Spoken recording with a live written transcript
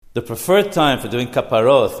The preferred time for doing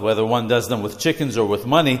Kapparoth, whether one does them with chickens or with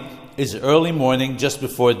money, is early morning just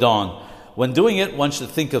before dawn. When doing it, one should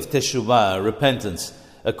think of teshuvah, repentance.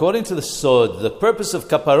 According to the Sod, the purpose of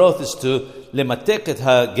Kapparoth is to lematek et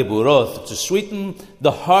ha-geburoth, to sweeten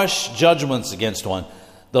the harsh judgments against one.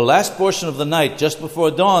 The last portion of the night, just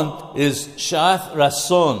before dawn, is sha'at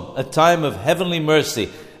rason, a time of heavenly mercy,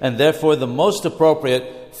 and therefore the most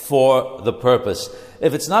appropriate for the purpose.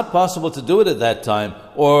 If it's not possible to do it at that time,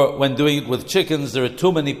 or when doing it with chickens, there are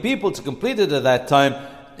too many people to complete it at that time,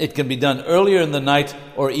 it can be done earlier in the night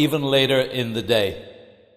or even later in the day.